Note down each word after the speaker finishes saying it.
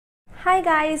Hi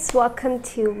guys, welcome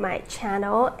to my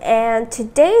channel, and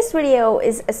today's video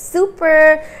is a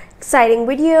super exciting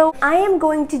video. I am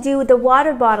going to do the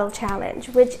water bottle challenge,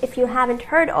 which if you haven't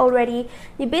heard already,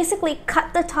 you basically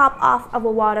cut the top off of a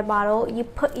water bottle, you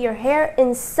put your hair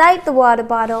inside the water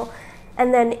bottle,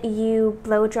 and then you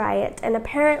blow dry it. And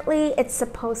apparently it's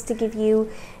supposed to give you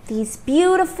these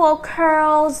beautiful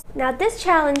curls. Now this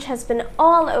challenge has been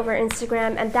all over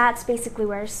Instagram, and that's basically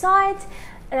where I saw it.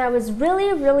 And I was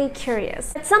really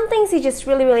curious. But some things you just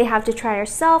really have to try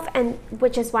yourself, and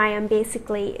which is why I'm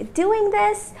basically doing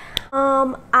this.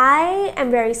 I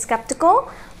am very skeptical,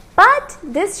 but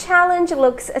this challenge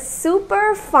looks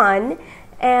super fun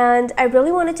and I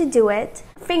really wanted to do it.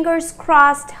 Fingers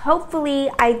crossed, hopefully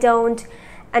I don't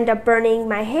end up burning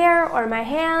my hair or my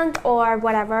hand or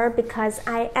whatever, because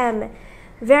I am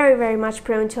very much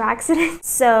prone to accidents.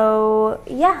 So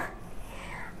yeah.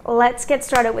 Let's get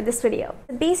started with this video.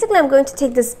 Basically, I'm going to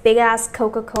take this big ass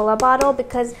Coca-Cola bottle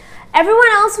because everyone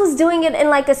else was doing it in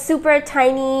like a super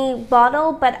tiny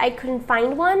bottle, but I couldn't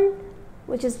find one,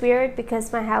 which is weird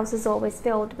because my house is always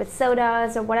filled with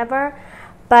sodas or whatever.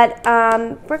 But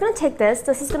we're gonna take this.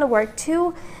 This is gonna work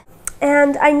too.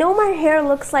 And I know my hair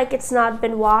looks like it's not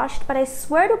been washed, but I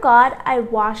swear to God, I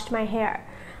washed my hair.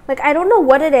 Like, I don't know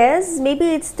what it is.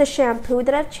 Maybe it's the shampoo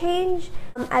that I've changed.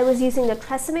 I was using the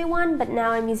Tresemme one, but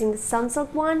now I'm using the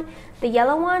Sunsilk one, the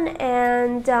yellow one,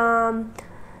 and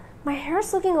my hair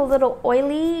is looking a little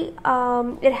oily.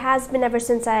 It has been ever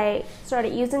since I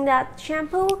started using that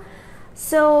shampoo.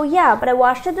 So yeah, but I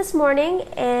washed it this morning,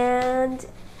 and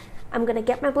I'm gonna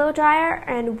get my blow dryer,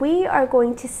 and we are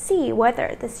going to see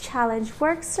whether this challenge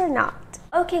works or not.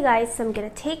 Okay guys, so I'm gonna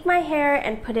take my hair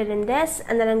and put it in this,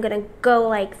 and then I'm gonna go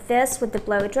like this with the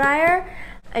blow dryer.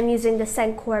 I'm using the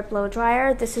Sencor blow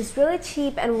dryer. This is really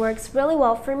cheap and works really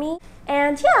well for me.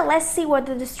 And yeah, let's see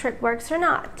whether this trick works or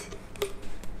not.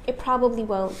 It probably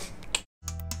won't.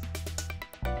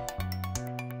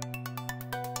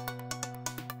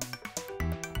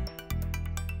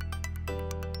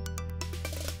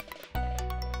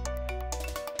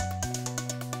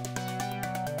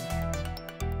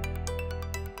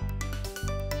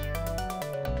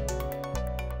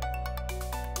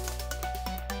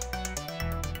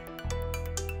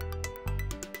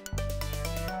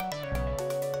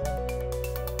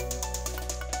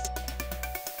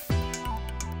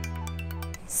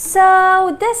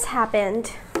 So this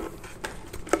happened.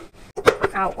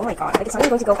 Ow, oh my god, I guess I'm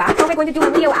going to go back. How am I going to do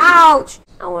a video? Ouch!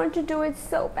 I want to do it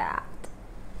so bad.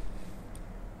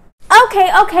 Okay,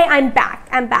 I'm back.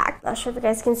 I'm not sure if you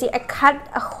guys can see. I cut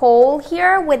a hole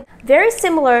here with very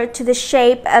similar to the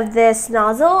shape of this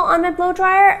nozzle on my blow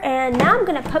dryer, and now I'm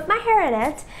gonna put my hair in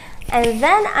it, and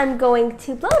then I'm going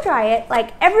to blow dry it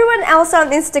like everyone else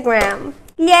on Instagram.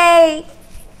 Yay!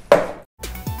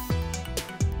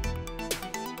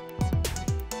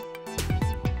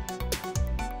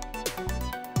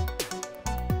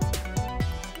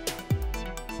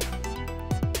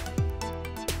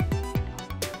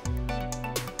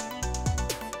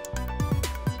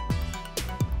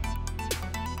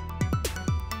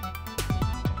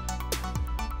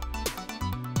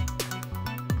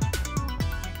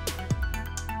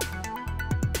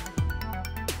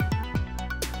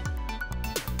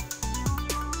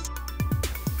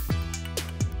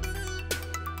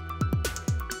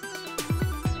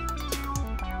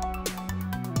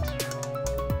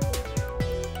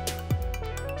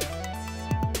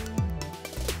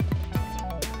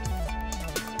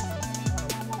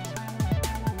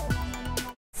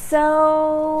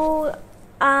 So,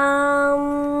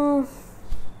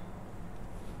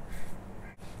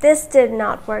 this did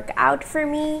not work out for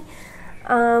me,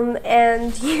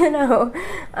 and you know,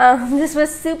 this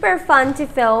was super fun to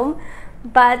film,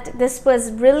 but this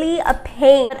was really a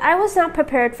pain. I was not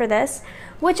prepared for this,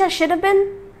 which I should have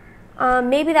been.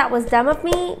 Maybe that was dumb of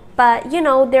me, but you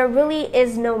know, there really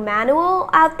is no manual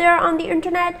out there on the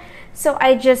internet, so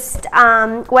I just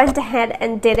went ahead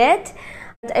and did it.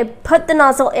 I put the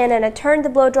nozzle in and I turned the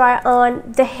blow dryer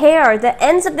on. The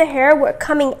ends of the hair were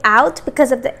coming out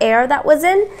because of the air that was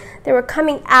in. They were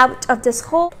coming out of this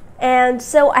hole. And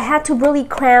so I had to really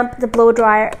cramp the blow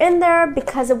dryer in there,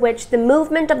 because of which the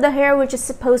movement of the hair, which is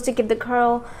supposed to give the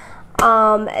curl,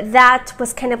 that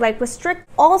was kind of like restrict.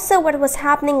 Also, what was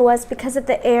happening was, because of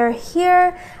the air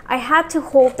here, I had to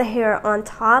hold the hair on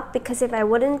top, because if I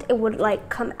wouldn't, it would like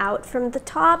come out from the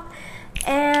top.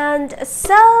 And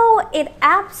so it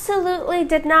absolutely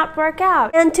did not work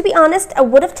out. And to be honest, I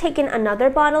would have taken another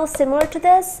bottle similar to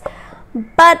this,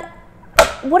 but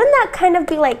wouldn't that kind of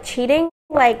be like cheating?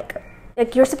 Like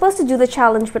you're supposed to do the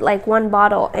challenge with like one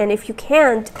bottle, and if you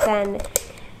can't, then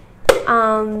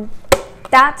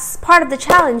that's part of the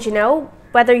challenge, you know.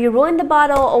 Whether you ruin the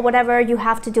bottle or whatever, you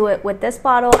have to do it with this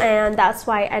bottle, and that's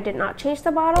why I did not change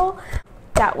the bottle.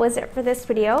 That was it for this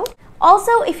video.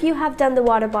 Also, if you have done the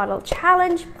water bottle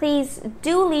challenge, please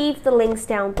do leave the links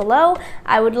down below.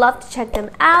 I would love to check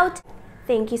them out.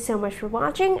 Thank you so much for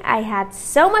watching. I had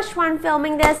so much fun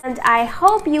filming this, and I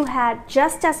hope you had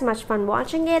just as much fun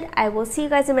watching it. I will see you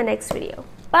guys in my next video.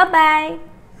 Bye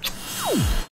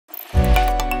bye.